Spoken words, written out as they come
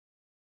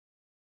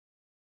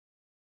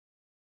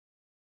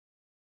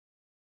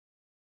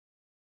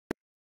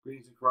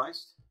Greetings in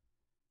Christ.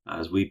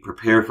 As we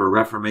prepare for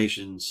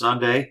Reformation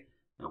Sunday,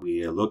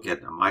 we look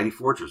at A Mighty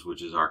Fortress,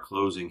 which is our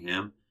closing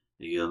hymn.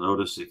 You'll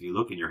notice if you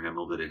look in your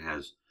hymnal that it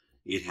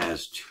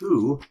has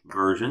two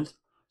versions,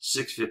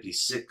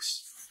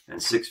 656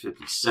 and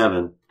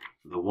 657.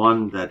 The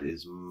one that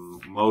is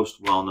most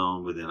well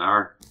known within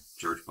our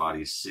church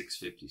body is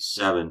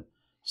 657.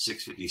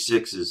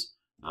 656 is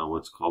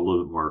what's called a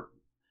little bit more.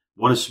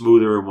 One is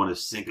smoother, and one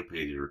is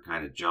syncopated or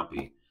kind of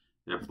jumpy.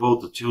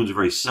 Both the tunes are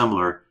very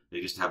similar. They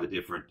just have a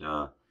different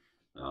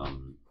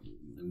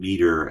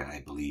meter, I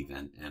believe,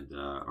 and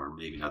or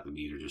maybe not the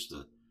meter, just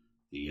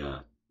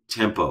the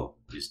tempo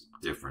is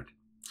different.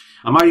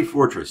 A Mighty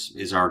Fortress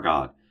is Our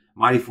God.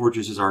 Mighty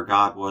Fortress is Our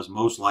God was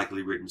most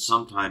likely written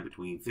sometime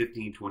between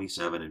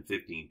 1527 and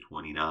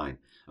 1529,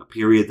 a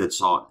period that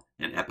saw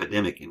an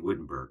epidemic in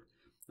Wittenberg.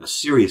 A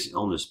serious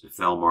illness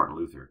befell Martin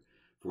Luther,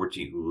 who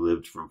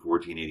lived from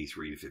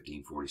 1483 to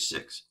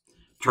 1546.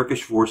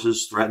 Turkish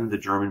forces threatened the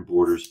German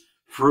borders,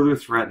 further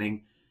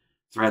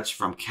threats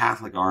from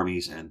Catholic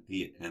armies and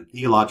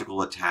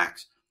theological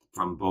attacks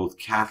from both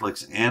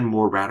Catholics and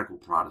more radical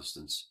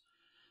Protestants.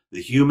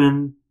 The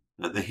hymn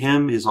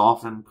is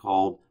often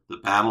called the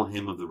Battle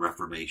Hymn of the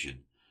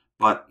Reformation,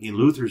 but in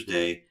Luther's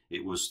day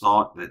it was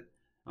thought that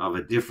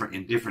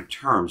in different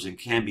terms and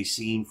can be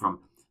seen from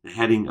the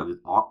heading of the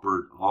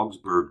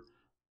Augsburg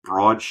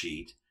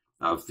broadsheet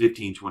of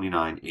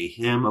 1529, a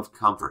hymn of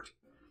comfort,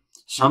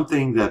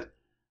 something that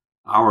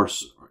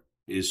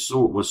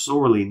was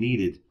sorely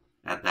needed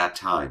at that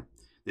time.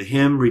 The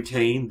hymn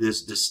retained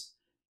this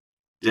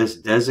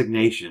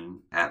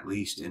designation at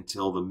least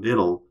until the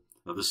middle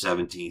of the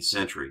 17th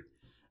century,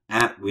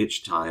 at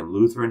which time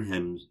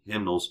Lutheran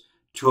hymnals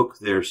took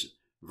their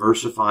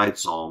versified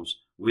psalms,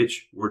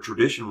 which were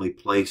traditionally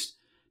placed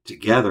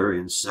together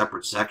in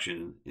separate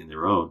sections in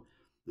their own,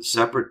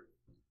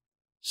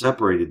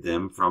 separated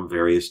them from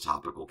various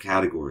topical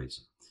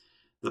categories.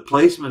 The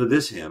placement of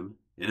this hymn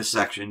in a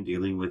section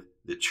dealing with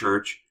the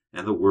church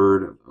and the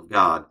Word of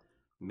God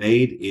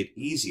made it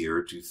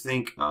easier to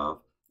think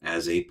of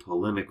as a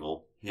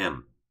polemical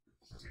hymn.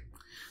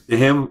 The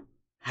hymn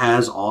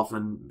has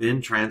often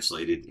been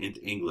translated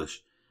into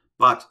English,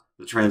 but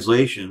the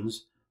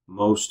translations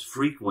most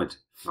frequent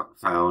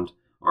found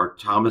are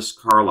Thomas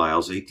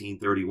Carlyle's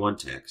 1831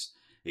 text,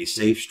 A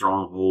Safe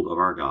Stronghold of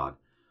Our God,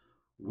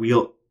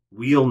 well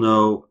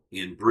known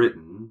in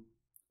Britain,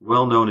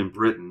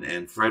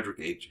 and Frederick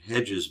H.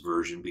 Hedges'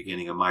 version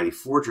beginning A Mighty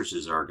Fortress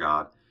is Our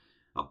God,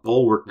 a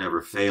bulwark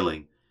never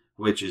failing,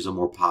 which is a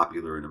more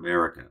popular in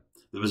America.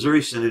 The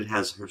Missouri Synod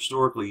has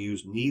historically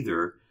used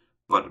neither,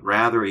 but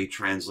rather a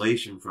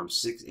translation from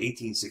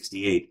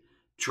 1868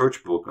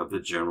 Church Book of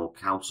the General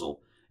Council,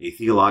 a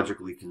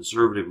theologically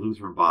conservative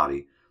Lutheran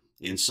body.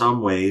 In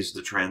some ways,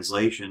 the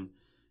translation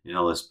in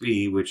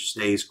LSB, which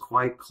stays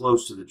quite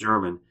close to the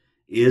German,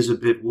 is a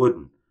bit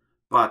wooden,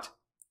 but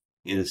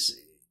it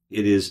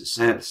is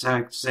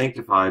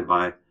sanctified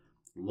by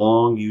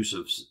long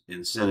use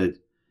in Synod,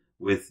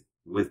 with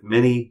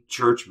many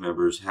church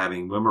members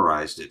having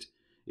memorized it.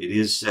 It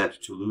is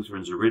set to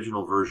Lutherans'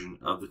 original version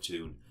of the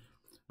tune.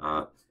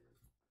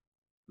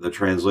 The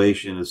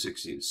translation is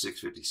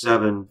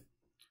 657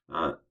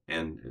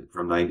 and is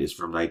from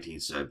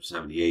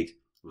 1978.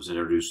 Was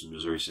introduced in the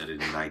Missouri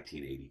Synod in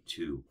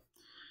 1982.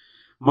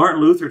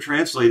 Martin Luther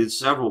translated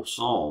several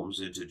psalms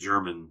into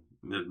German,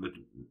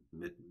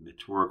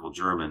 liturgical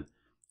German,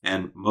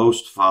 and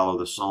most follow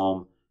the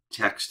psalm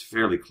text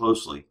fairly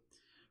closely.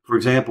 For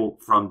example,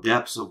 From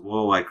Depths of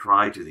Woe I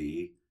Cry to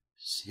Thee,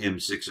 hymn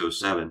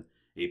 607,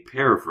 a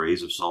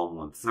paraphrase of Psalm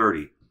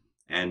 130,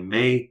 and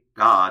May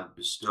God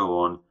Bestow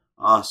on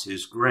Us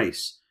His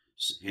Grace,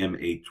 hymn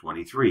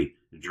 823,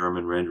 the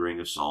German rendering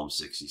of Psalm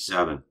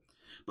 67.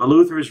 But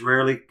Luther is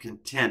rarely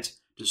content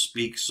to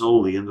speak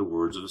solely in the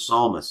words of a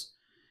psalmist.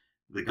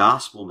 The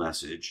gospel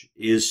message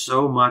is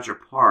so much a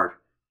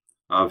part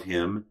of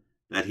him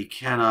that he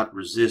cannot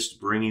resist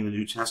bringing the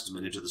New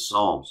Testament into the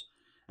Psalms,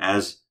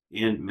 as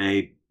in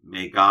May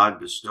God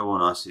Bestow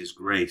on Us His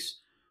Grace,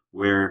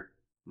 where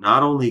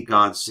not only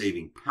God's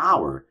saving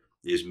power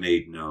is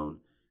made known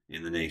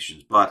in the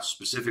nations, but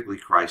specifically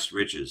Christ's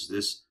riches.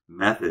 This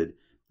method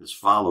is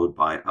followed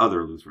by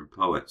other Lutheran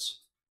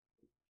poets.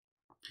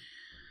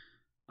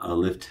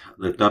 Lift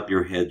up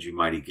your heads, you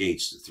mighty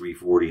gates,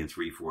 340 and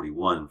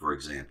 341, for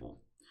example.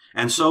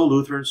 And so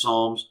Lutheran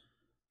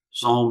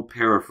psalm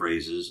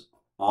paraphrases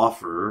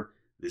offer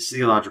the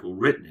theological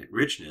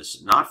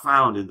richness not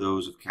found in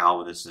those of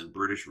Calvinists and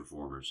British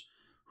reformers,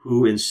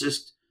 who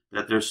insist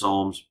that their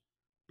psalms,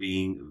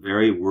 being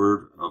very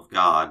word of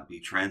God, be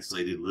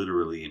translated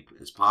literally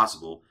as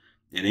possible.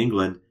 In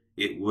England,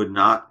 it was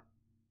not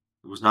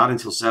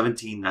until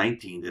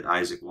 1719 that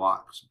Isaac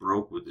Watts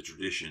broke with the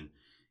tradition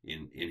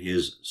in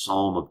his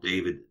Psalm of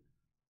David,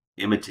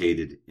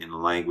 imitated in the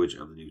language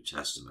of the New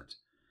Testament.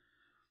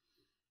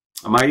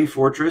 A Mighty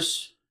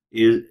Fortress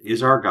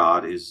is Our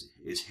God is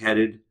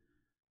headed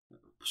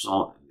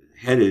Psalm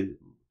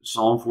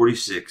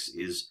 46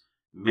 is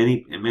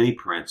many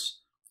prints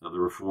of the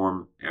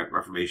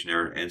Reformation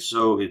era, and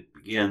so it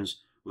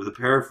begins with a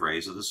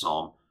paraphrase of the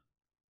Psalm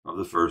of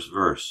the first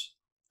verse.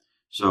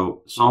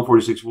 So Psalm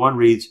 46:1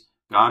 reads,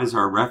 God is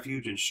our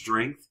refuge and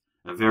strength,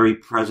 a very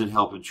present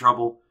help in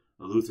trouble.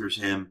 Luther's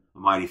hymn, a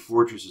mighty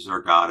fortress is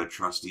our God, a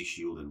trusty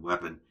shield and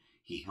weapon.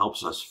 He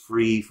helps us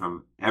free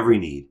from every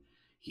need.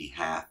 He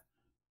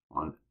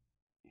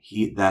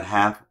that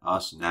hath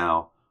us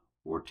now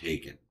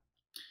o'ertaken.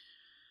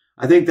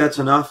 I think that's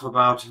enough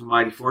about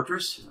Mighty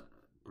Fortress,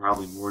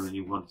 probably more than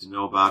you wanted to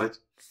know about it.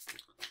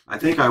 I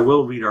think I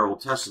will read our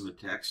Old Testament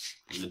text,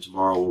 and then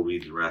tomorrow we'll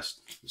read the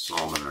rest, the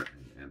Psalm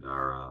and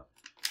our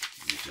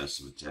New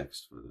Testament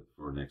text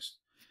for next.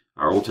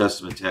 Our Old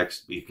Testament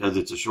text, because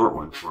it's a short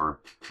one for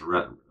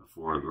the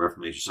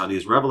Reformation Sunday,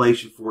 is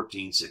Revelation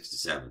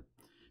 14:6-7,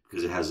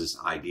 because it has this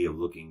idea of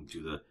looking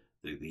to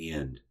the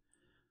end.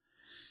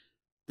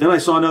 Then I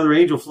saw another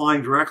angel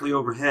flying directly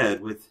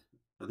overhead with,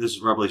 this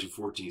is Revelation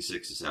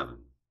 14:6-7,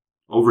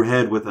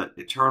 overhead with an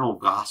eternal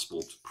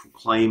gospel to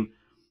proclaim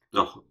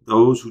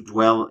those who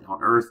dwell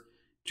on earth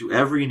to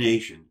every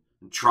nation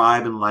and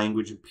tribe and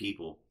language and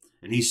people.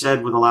 And he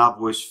said with a loud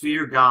voice,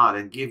 fear God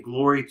and give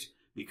glory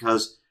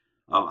because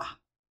of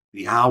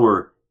the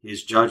hour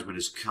his judgment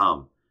has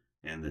come,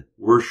 and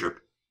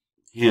worship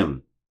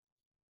him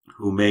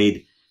who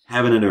made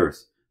heaven and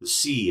earth, the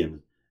sea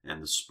and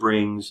the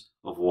springs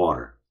of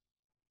water.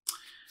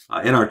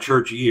 In our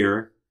church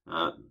year,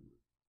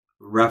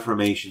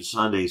 Reformation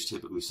Sunday is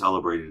typically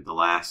celebrated the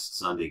last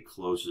Sunday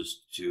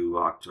closest to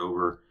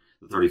October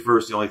the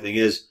 31st. The only thing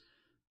is,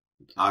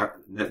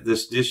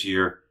 this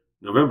year,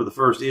 November the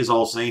 1st is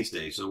All Saints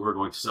Day, so we're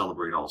going to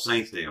celebrate All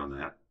Saints Day on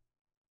that.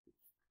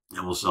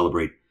 And we'll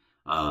celebrate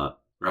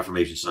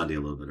Reformation Sunday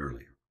a little bit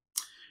earlier.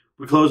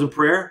 We close in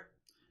prayer.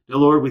 Dear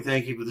Lord, we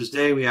thank you for this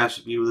day. We ask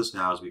you to be with us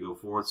now as we go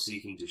forth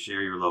seeking to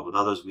share your love with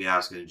others. We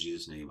ask it in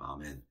Jesus' name.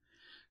 Amen.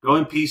 Go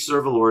in peace,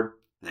 serve the Lord.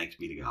 Thanks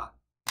be to God.